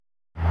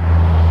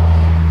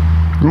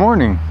Good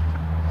morning.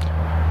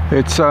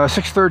 It's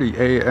 6:30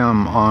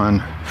 a.m.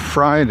 on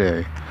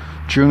Friday,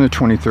 June the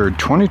 23rd,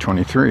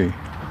 2023.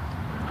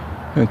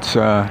 It's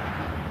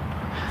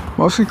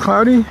mostly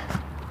cloudy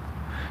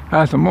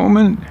at the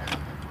moment,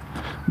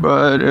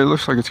 but it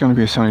looks like it's going to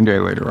be a sunny day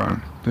later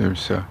on.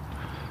 There's a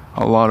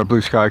lot of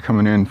blue sky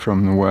coming in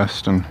from the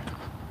west, and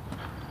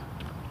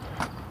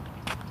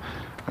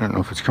I don't know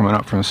if it's coming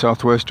up from the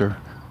southwest or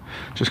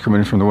just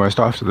coming in from the west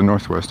off to the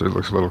northwest. It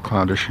looks a little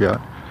cloudish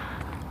yet.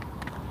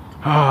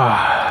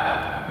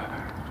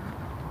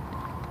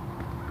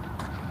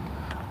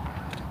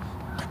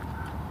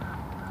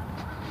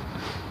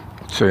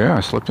 So yeah, I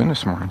slept in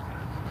this morning.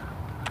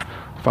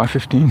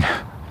 5:15.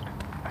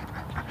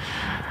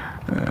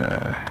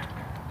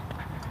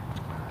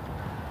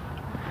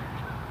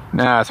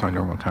 Nah, that's my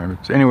normal time.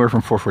 It's anywhere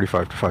from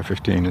 4:45 to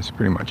 5:15 is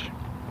pretty much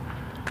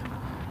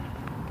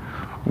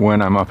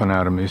when I'm up and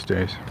at 'em these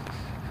days.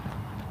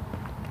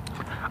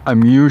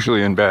 I'm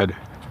usually in bed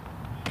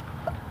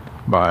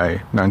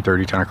by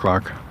 9:30, 10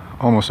 o'clock.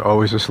 Almost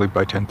always asleep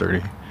by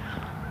 10:30.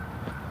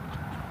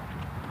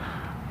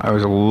 I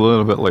was a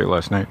little bit late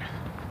last night.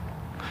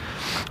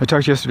 I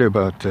talked yesterday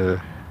about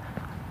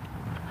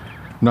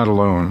Not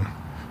Alone.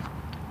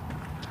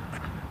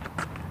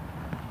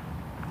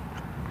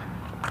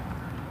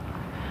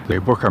 The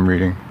book I'm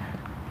reading.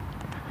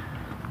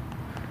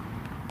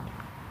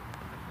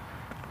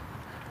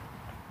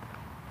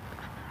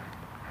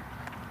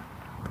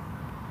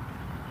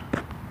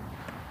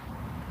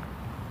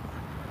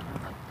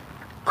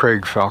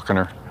 Craig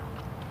Falconer,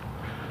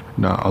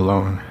 Not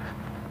Alone.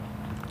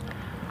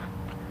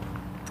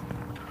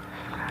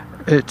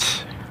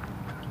 It's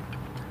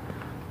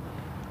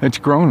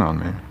grown on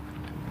me.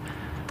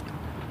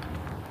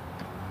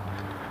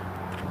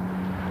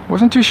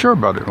 Wasn't too sure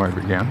about it when I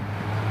began,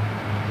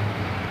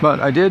 but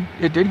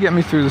it did get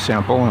me through the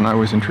sample, and I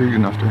was intrigued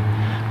enough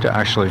to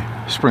actually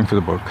spring for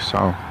the book.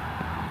 So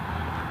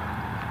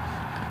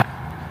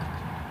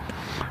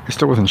I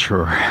still wasn't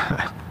sure.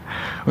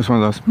 It was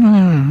one of those.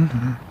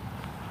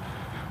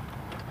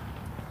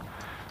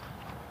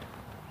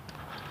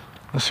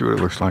 Let's see what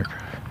it looks like.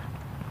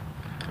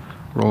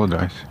 Roll the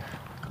dice.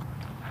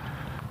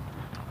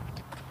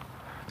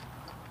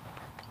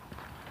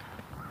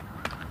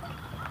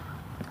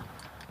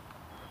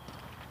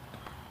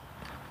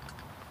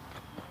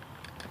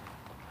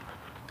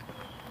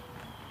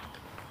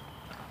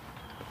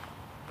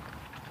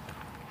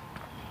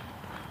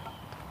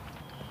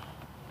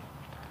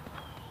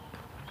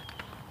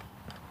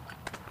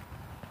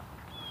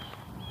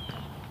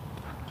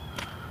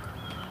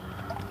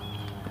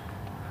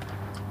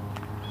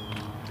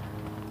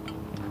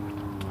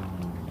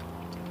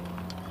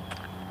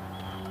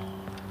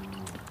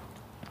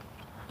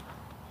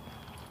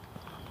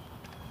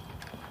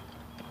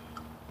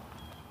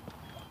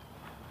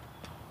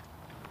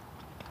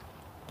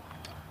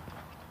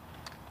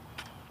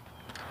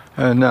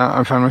 And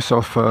I found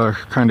myself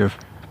kind of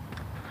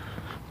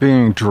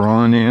being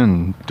drawn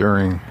in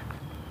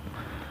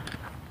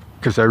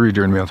because I read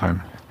during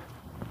mealtime.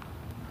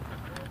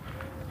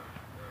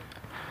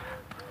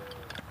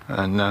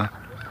 And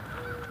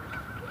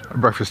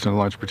breakfast and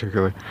lunch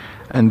particularly.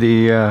 And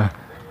the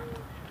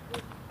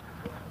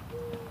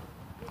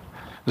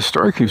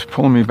story keeps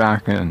pulling me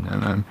back in,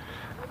 and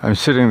I'm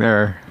sitting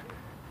there.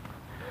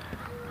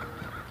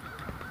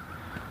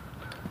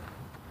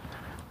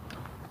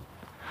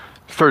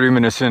 "30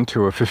 minutes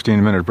into a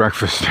 15-minute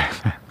breakfast,"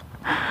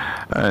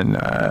 and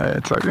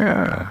it's like,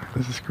 yeah,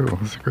 this is cool.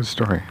 This is a good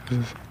story.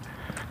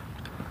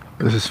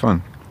 This is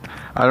fun.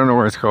 I don't know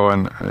where it's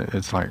going.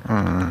 It's like,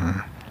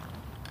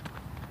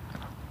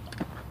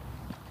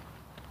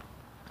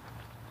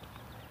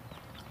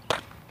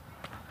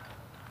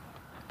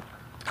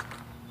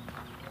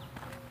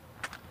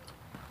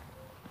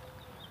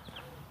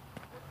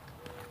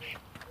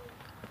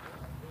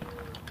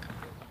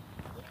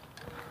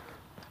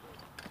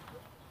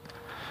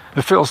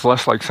 It feels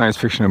less like science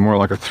fiction and more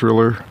like a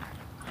thriller,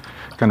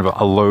 kind of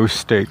a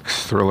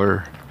low-stakes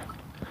thriller,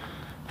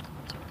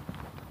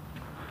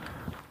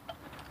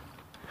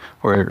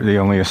 where the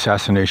only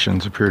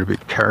assassinations appear to be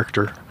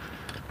character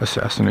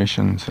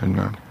assassinations,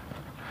 and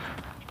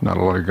not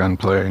a lot of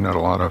gunplay, not a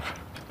lot of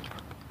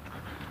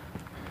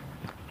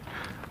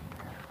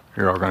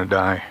 "you're all gonna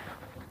die,"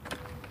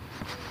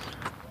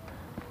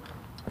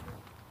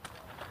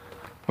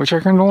 which I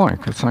kind of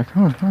like. It's like,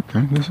 oh,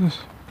 okay,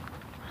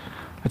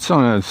 it's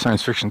on a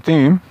science fiction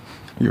theme.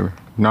 You're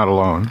not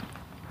alone.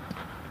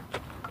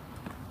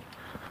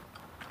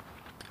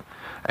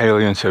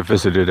 Aliens have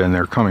visited and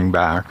they're coming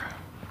back.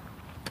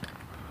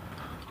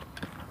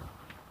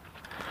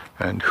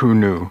 And who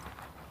knew?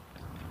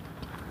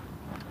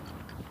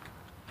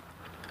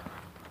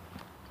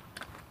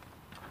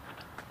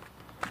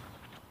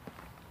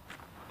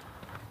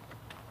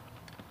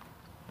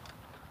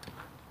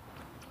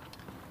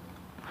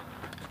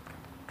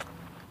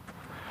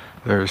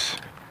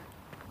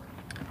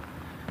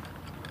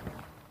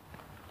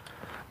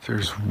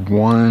 There's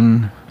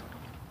one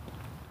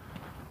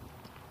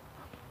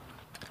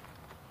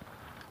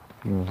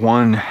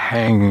one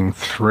hanging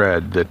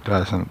thread that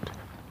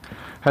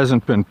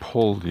hasn't been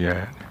pulled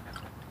yet.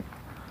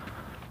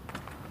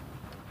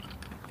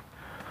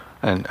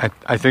 And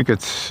I think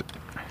it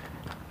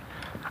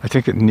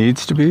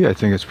needs to be. I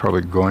think it's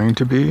probably going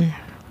to be.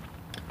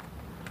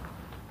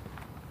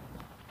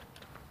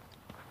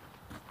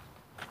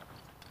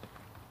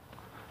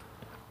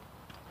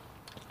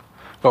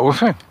 But we'll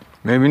see.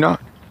 Maybe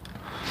not.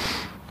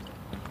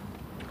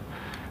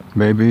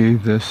 Maybe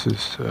this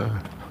is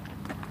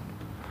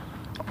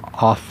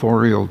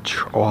authorial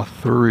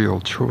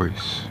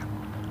choice.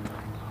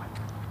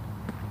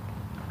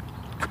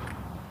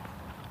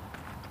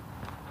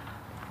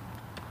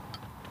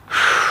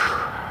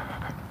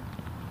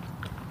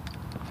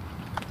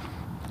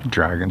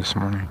 Dragon this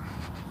morning.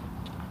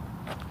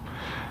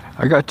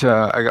 I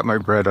got my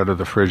bread out of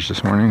the fridge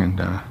this morning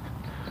and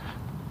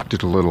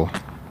did a little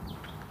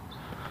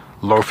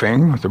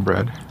loafing with the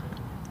bread.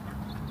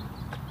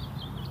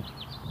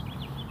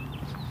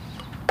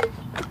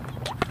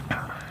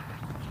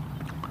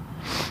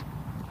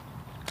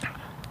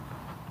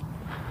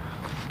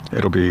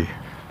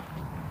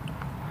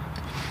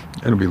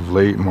 It'll be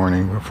late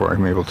morning before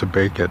I'm able to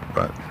bake it,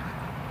 but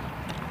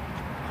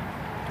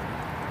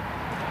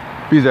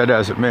be that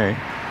as it may.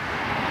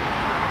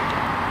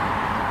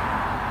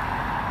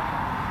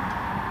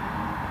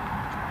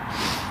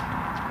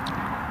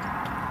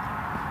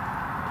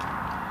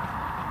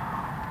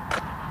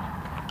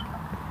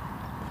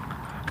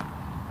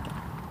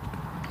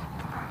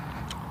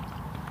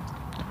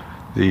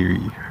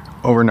 The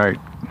overnight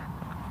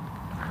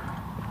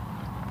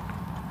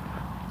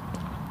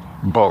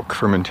bulk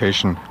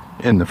fermentation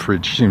in the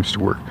fridge seems to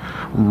work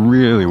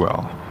really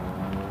well.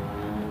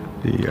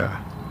 The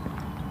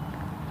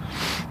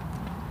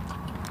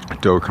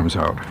dough comes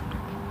out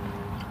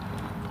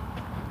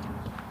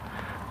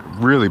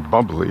really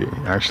bubbly.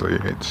 Actually,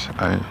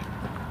 I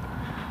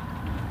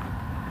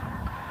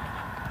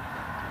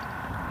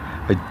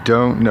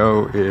don't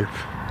know if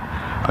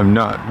I'm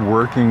not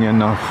working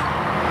enough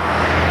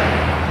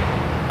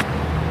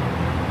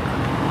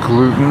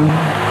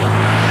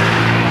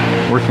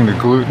working the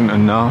gluten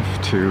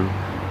enough to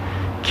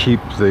keep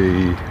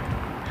the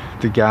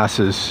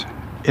gases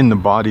in the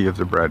body of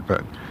the bread,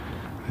 but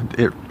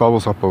it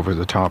bubbles up over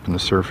the top and the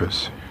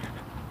surface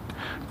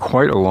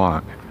quite a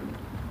lot.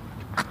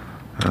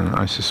 And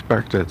I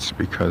suspect it's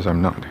because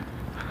I'm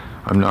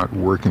not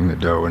working the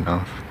dough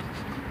enough.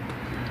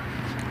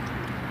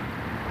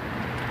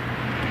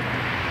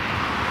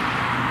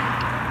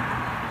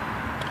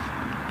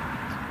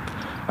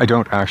 I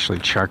don't actually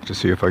check to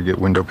see if I get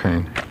window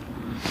pane.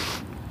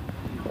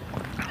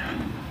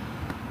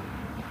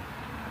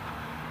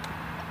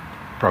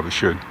 Probably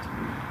should,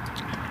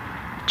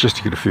 just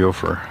to get a feel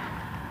for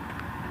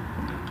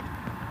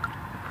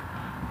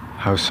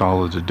how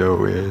solid the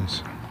dough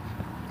is,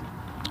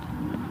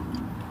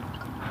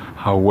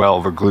 how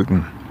well the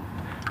gluten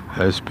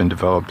has been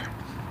developed.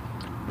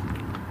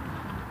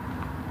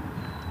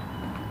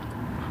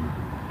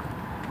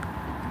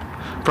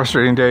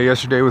 Frustrating day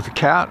yesterday with the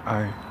cat.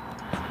 I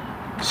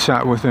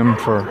sat with him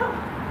for a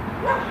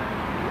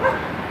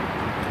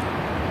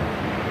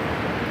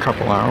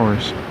couple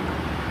hours.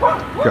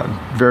 Got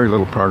very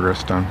little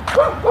progress done.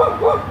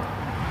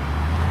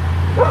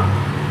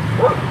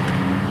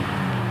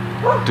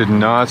 Did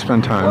not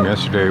spend time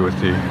yesterday with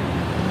the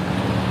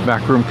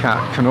backroom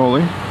cat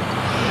cannoli.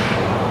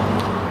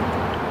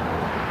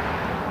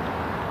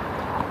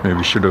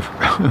 Maybe should have.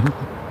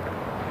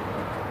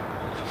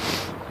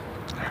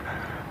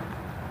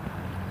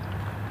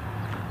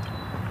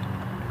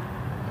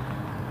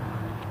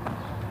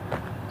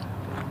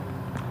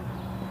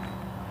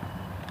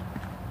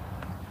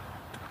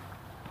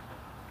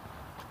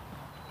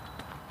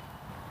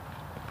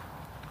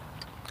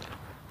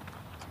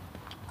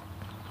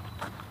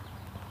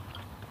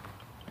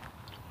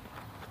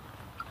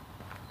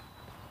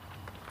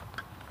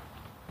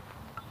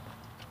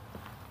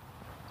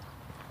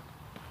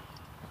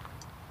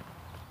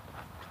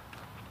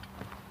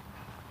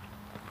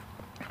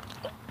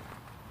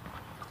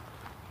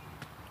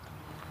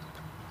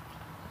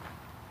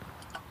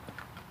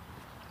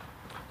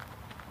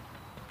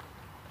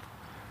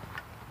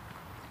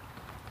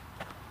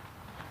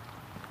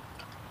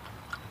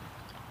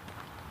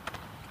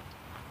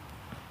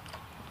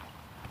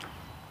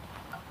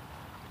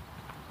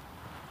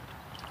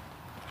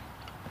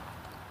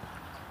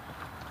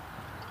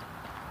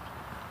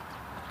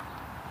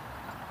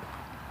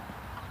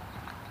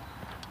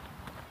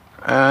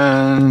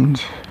 And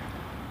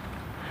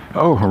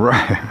oh,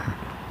 right.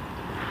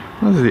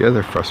 What was the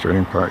other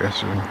frustrating part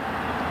yesterday?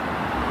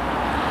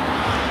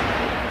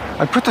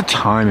 I put the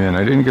time in.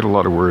 I didn't get a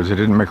lot of words. I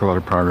didn't make a lot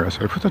of progress.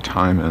 I put the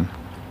time in.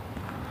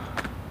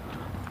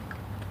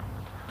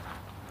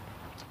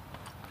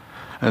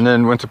 And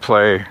then went to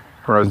play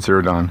Horizon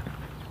Zero Dawn,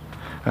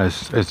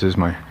 as is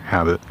my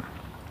habit.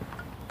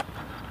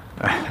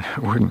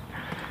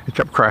 It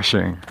kept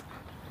crashing.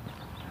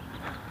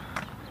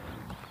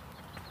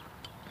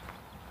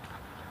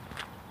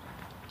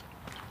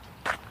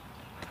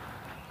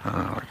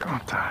 Like,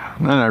 what the hell?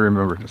 And then I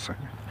remembered, it's like,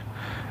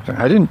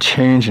 I didn't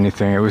change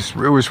anything. It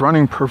was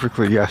running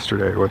perfectly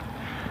yesterday.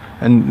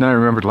 And then I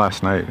remembered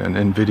last night an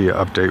NVIDIA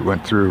update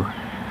went through.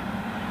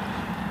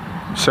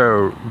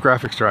 So,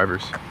 graphics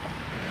drivers.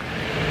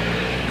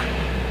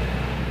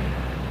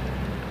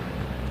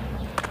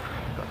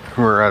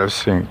 Were out of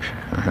sync.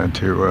 I had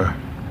to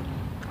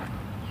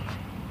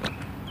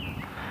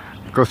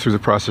go through the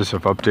process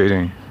of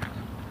updating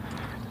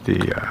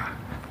the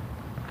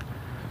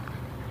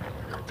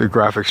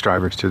graphics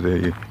drivers to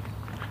the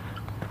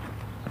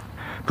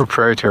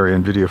proprietary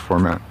NVIDIA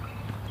format,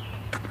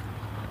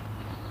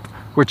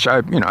 which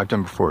I've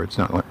done before. It's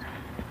not like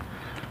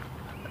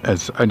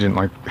I didn't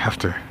have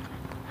to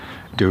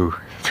do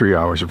 3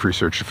 hours of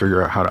research to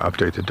figure out how to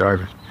update the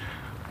drivers.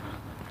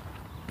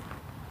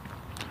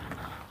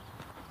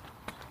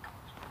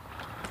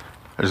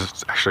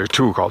 There's actually a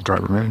tool called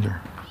Driver Manager.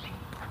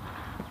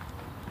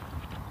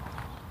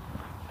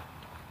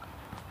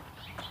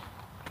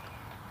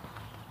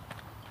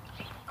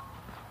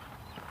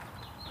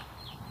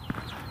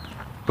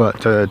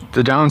 But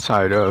the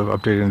downside of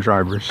updating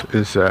drivers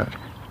is that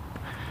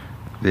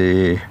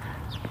the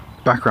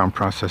background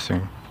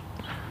processing,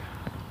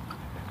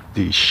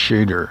 the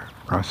shader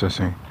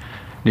processing,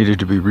 needed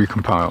to be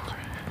recompiled.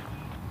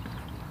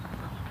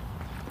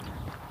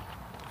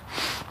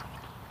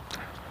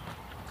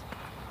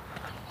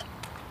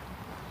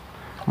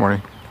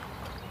 Morning.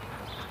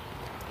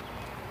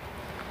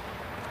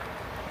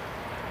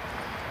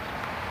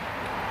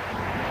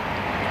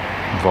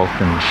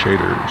 Vulkan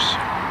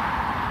shaders.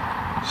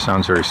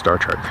 Sounds very Star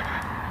Trek.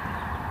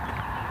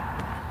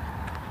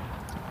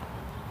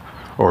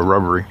 Or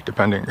rubbery,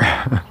 depending.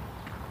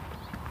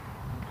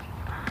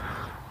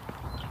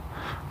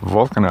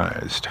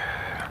 Vulcanized.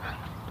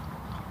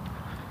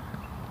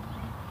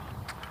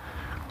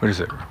 What is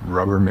it?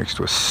 Rubber mixed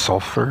with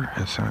sulfur?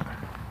 Is that?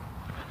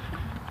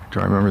 Do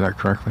I remember that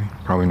correctly?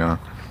 Probably not.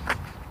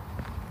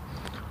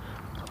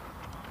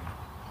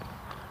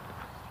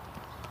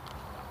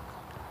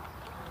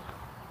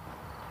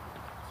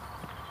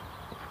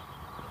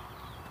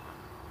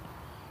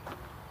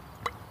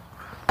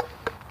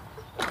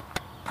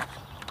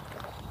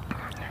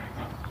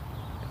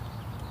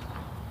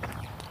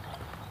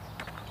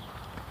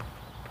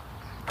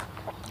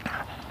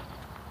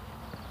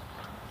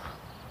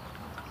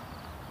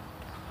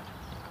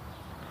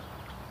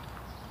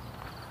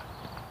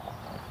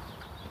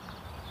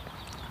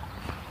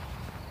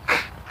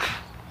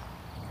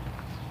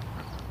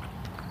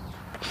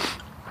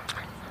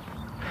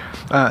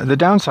 The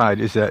downside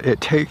is that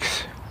it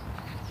takes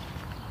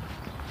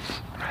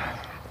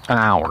an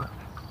hour,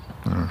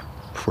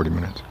 40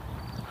 minutes,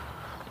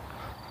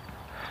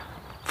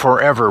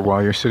 forever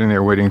while you're sitting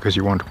there waiting because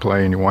you want to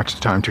play and you watch the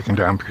time ticking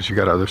down because you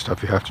got other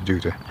stuff you have to do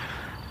to.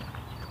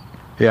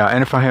 Yeah,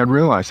 and if I had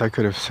realized, I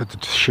could have set the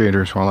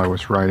shaders while I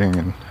was writing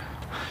and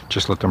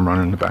just let them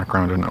run in the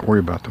background and not worry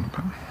about them,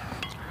 but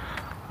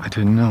I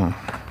didn't know.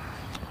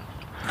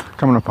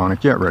 Coming up on it,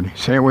 get ready.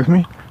 Say it with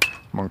me.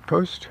 Monk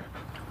post.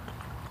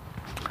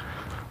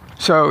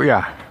 So,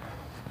 yeah.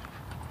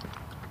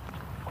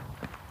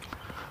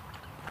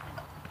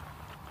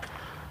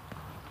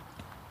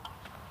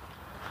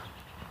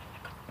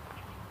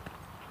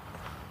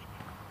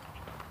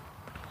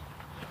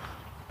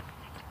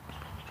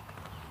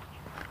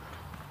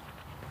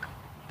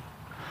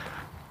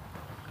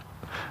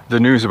 The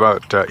news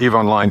about EVE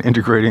Online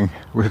integrating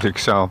with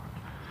Excel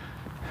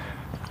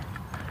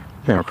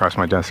came across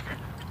my desk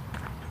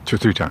 2 or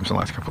 3 times in the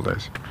last couple of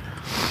days.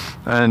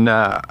 And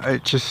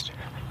it just...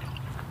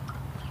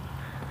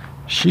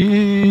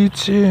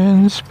 Sheets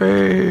in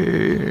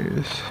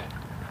space.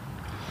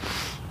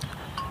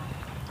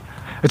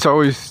 It's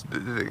always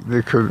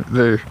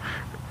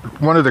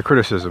one of the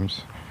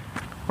criticisms,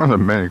 one of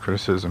the many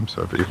criticisms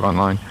of EVE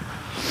Online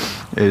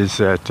is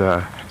that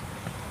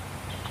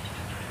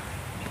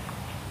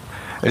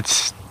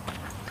it's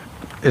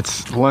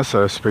less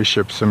a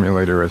spaceship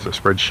simulator as a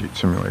spreadsheet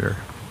simulator,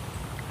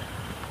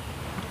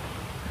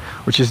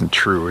 which isn't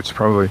true. It's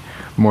probably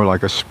more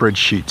like a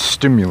spreadsheet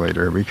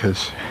stimulator,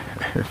 because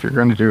if you're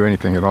going to do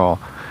anything at all,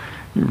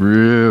 you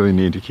really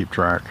need to keep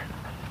track.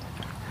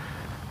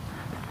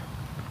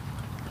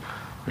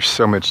 There's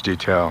so much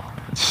detail.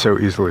 It's so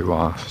easily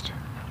lost.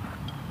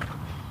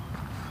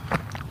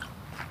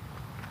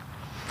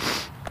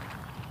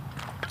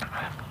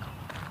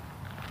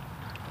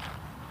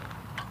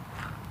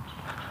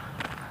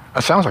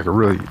 It sounds like a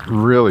really,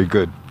 really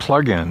good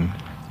plug-in.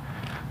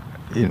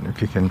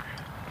 If you can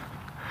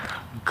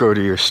go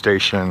to your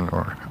station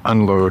or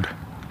unload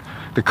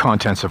the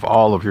contents of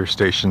all of your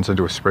stations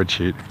into a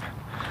spreadsheet,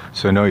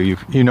 so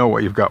you know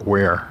what you've got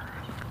where.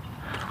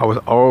 That was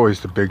always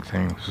the big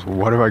thing.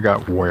 What have I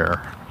got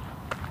where?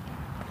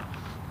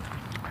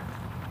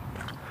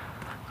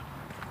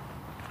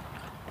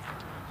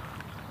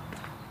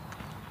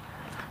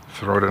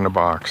 Throw it in a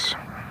box.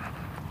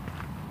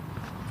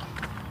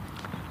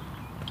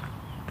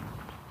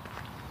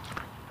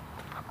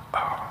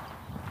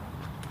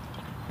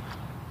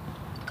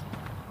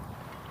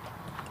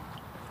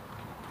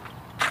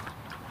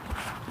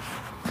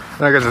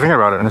 And I got to thinking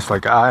about it, and it's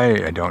like,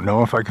 I don't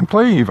know if I can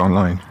play EVE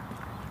Online.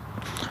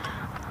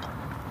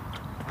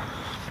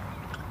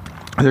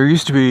 There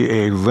used to be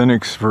a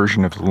Linux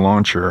version of the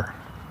launcher,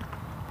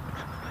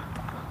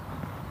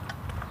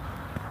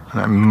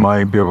 and I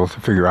might be able to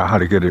figure out how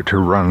to get it to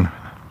run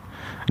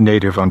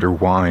native under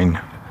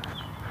Wine.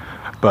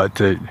 But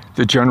the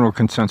general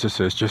consensus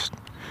is just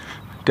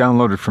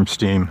download it from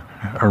Steam,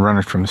 or run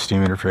it from the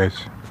Steam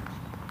interface.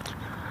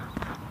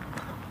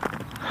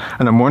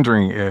 And I'm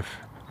wondering if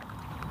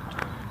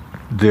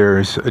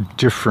there's a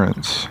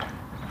difference,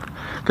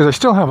 because I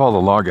still have all the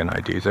login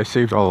IDs. I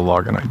saved all the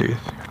login IDs.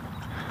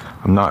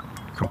 I'm not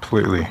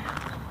completely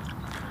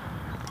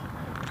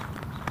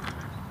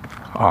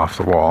off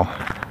the wall.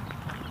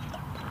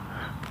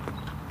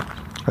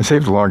 I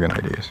saved the login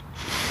IDs.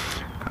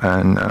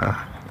 And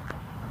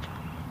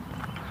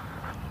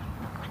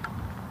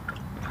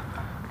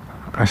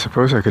I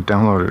suppose I could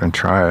download it and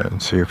try it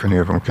and see if any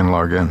of them can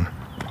log in.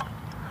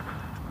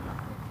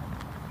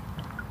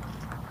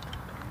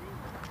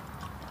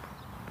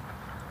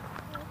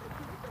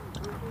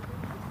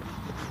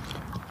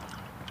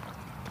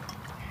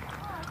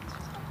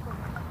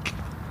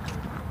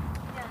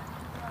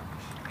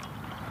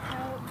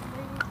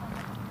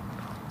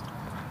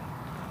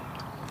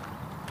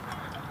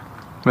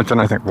 But then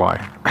I think, why?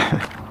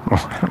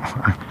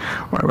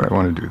 Why would I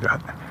want to do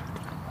that?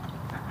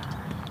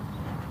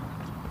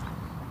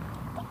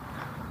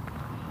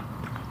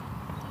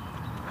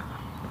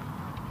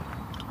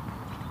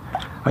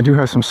 I do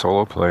have some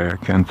solo play. I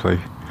can play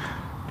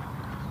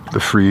the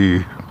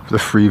free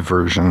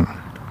version.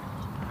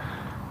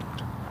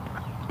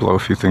 Blow a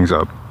few things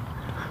up,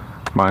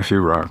 buy a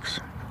few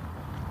rocks,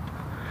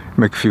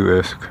 make a few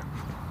ISK.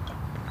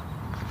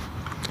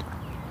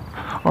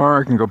 Or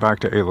I can go back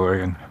to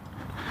Aloy and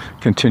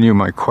continue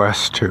my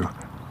quest to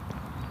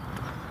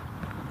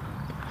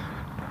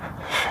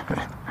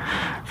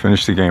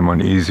finish the game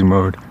on easy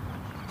mode.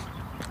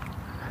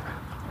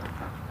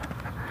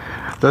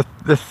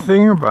 The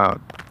thing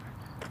about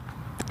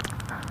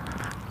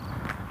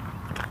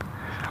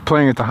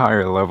playing at the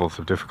higher levels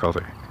of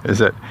difficulty is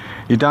that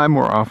you die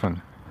more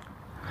often.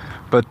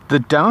 But the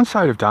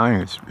downside of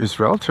dying is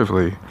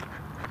relatively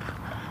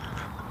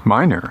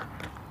minor.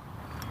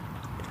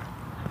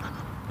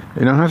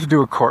 You don't have to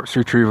do a corpse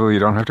retrieval. You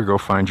don't have to go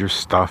find your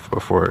stuff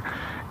before it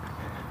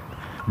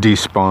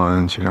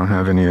despawns. You don't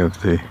have any of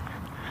the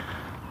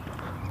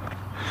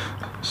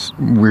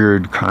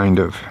weird kind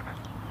of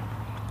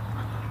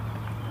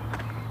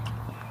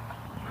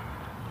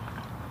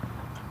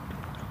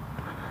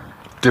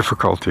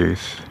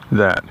difficulties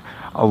that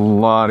a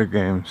lot of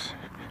games,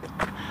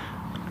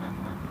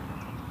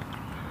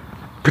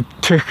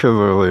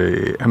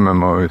 particularly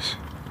MMOs,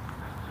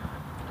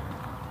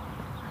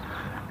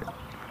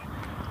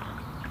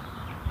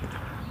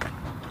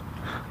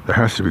 there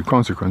has to be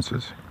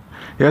consequences.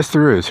 Yes,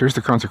 there is. Here's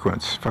the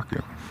consequence. Fuck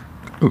you.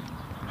 Ooh.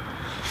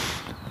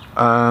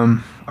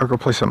 I'll go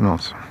play something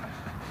else.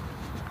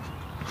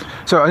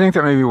 So I think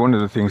that may be one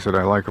of the things that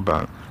I like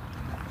about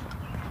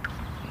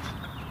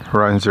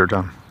Horizon Zero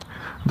Dawn.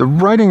 The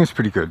writing is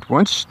pretty good.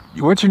 Once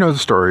you know the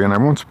story, and I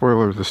won't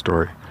spoil the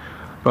story,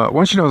 but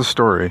once you know the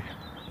story,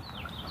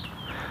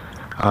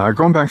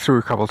 going back through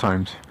a couple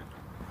times,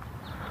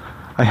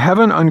 I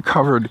haven't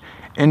uncovered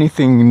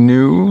anything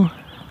new.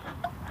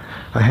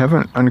 I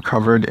haven't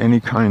uncovered any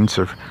kinds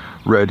of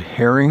red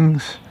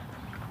herrings.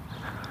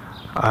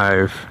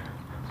 I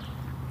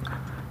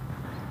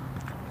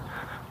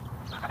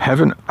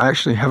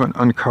actually haven't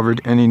uncovered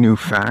any new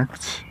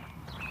facts.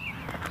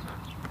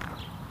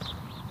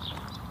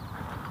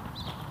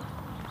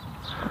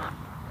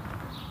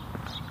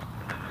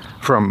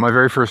 From my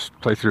very first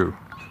playthrough,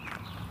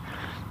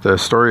 the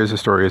story is a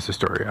story is a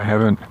story. I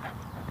haven't.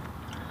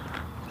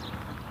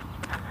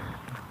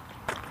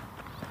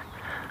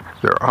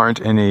 There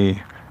aren't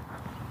any.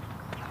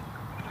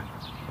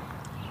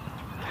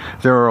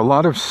 There are a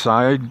lot of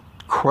side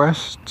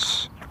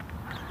quests.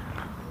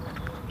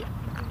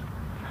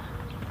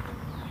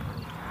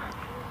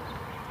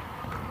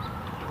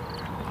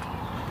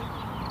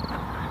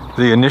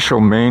 The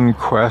initial main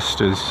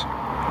quest is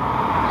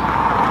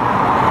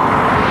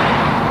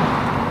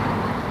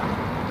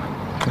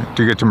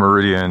to get to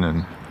Meridian,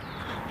 and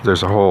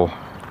there's a whole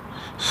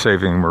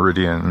saving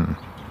Meridian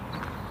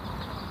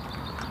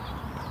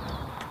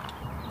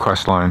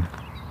quest line.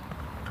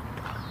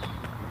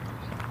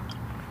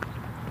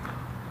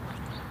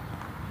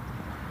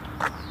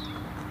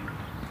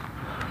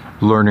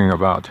 Learning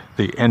about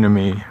the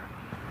enemy,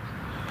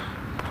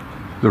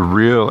 the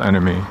real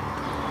enemy.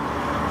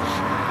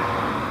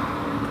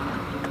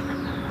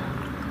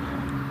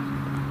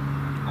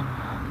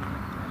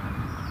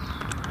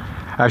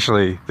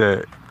 Actually,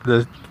 the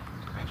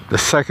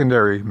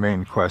secondary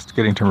main quest,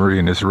 getting to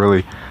Meridian, is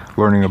really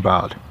learning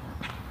about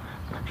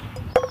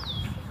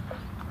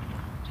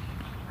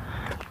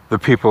the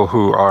people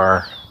who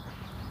are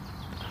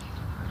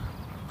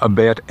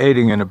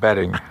aiding and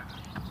abetting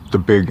the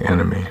big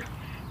enemy.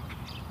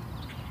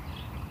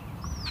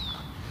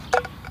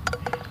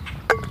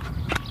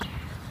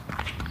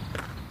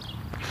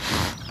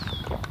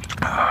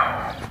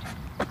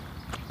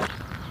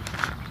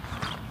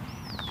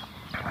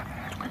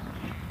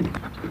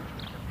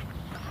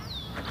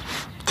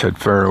 Ted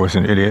Farrow was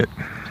an idiot.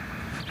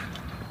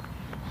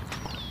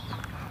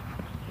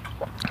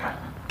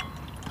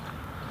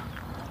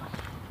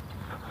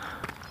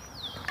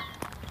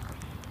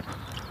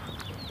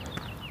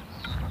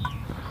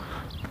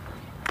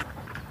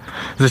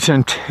 The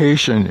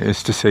temptation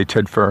is to say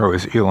Ted Farrow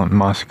is Elon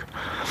Musk,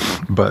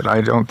 but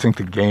I don't think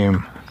the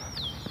game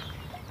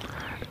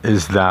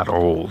is that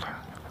old.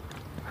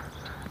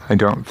 I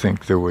don't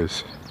think there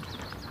was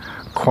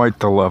quite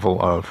the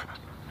level of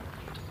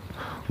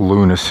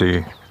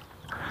lunacy.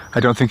 I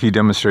don't think he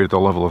demonstrated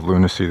the level of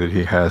lunacy that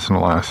he has in the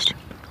last,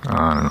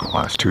 I don't know,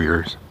 last 2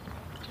 years.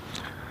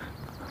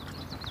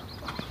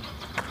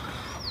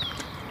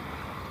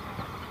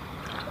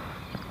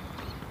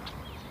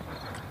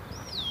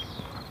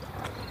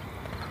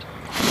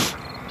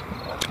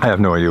 I have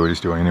no idea what he's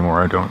doing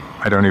anymore.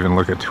 I don't even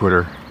look at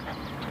Twitter.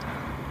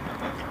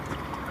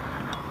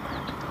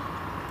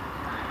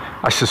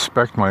 I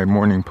suspect my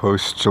morning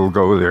post still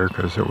go there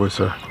because it was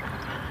a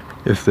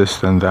if this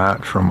then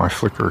that from my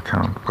Flickr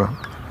account, but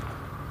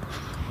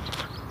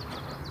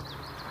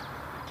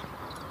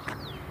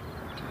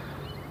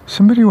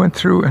somebody went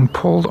through and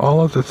pulled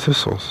all of the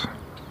thistles.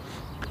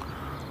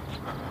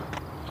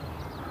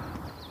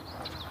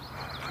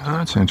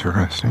 That's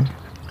interesting.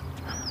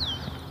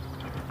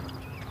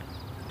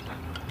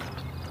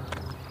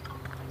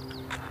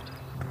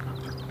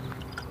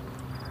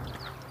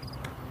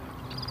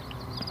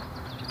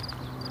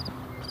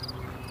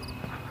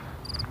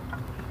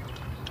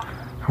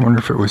 I wonder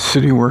if it was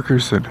city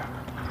workers that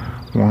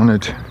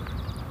wanted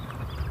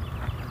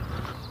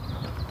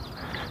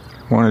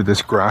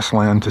this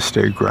grassland to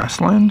stay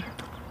grassland,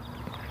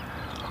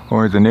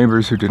 or the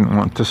neighbors who didn't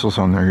want thistles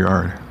on their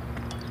yard.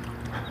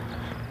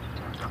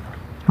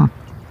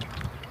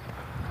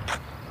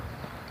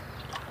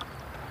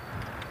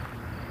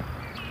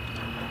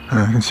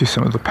 I can see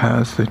some of the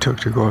paths they took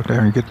to go out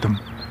there and get them.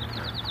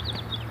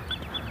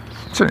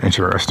 It's an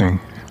interesting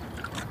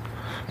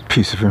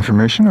piece of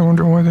information. I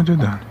wonder why they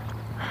did that.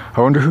 I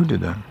wonder who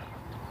did that.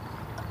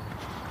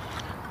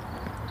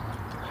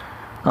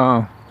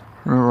 Oh,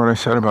 remember what I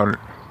said about it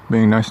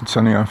being nice and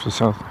sunny off the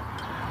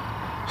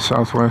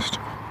southwest?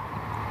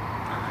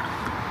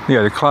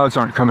 Yeah, the clouds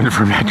aren't coming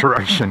from that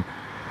direction.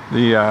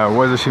 The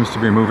weather seems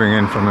to be moving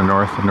in from the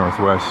north and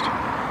northwest.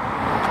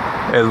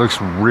 It looks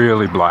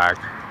really black.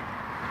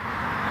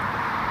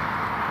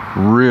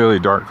 Really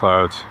dark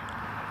clouds.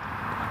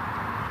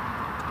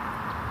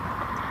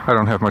 I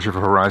don't have much of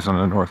a horizon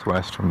in the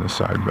northwest from this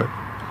side, but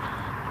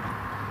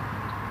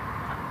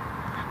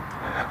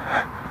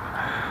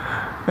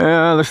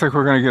yeah, looks like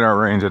we're going to get our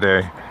rain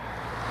today.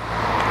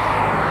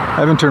 I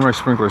haven't turned my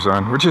sprinklers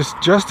on, which is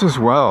just as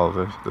well.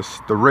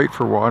 The rate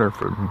for water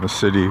from the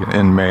city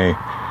in May,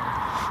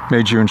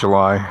 June,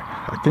 July,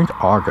 I think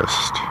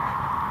August,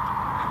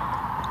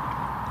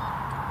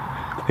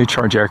 they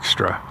charge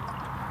extra,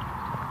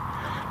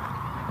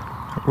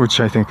 which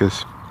I think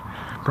is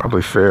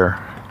probably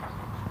fair.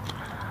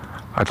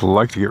 I'd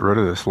like to get rid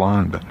of this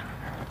lawn, but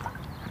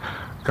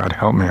God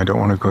help me, I don't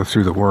want to go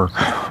through the work.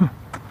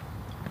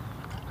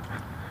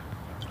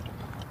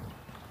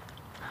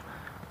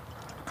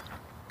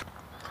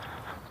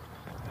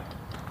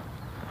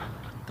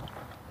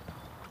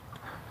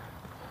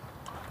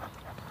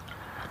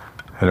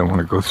 I don't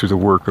want to go through the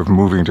work of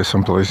moving to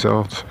someplace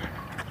else.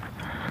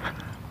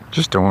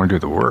 Just don't want to do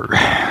the work.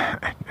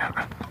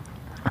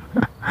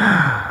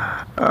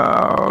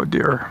 Oh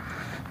dear.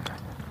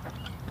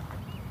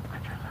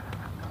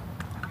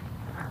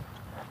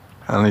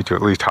 I'll need to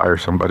at least hire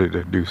somebody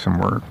to do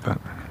some work, but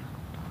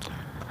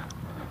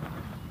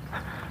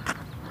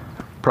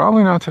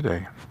probably not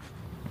today.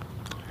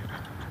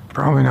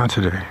 Probably not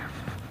today.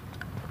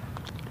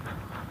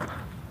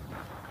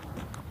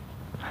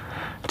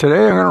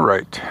 Today I'm going to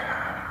write.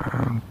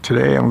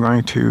 Today I'm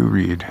going to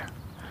read.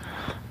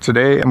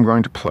 Today I'm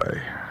going to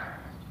play.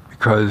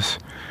 Because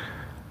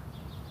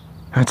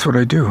that's what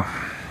I do.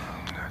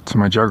 It's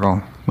my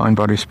juggle. Mind,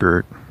 body,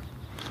 spirit.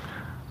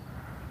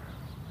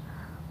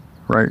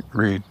 Write,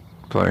 read,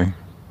 play.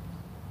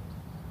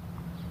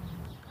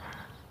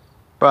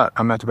 But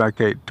I'm at the back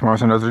gate.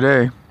 Tomorrow's another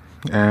day.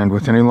 And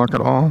with any luck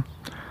at all,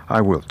 I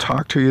will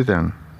talk to you then.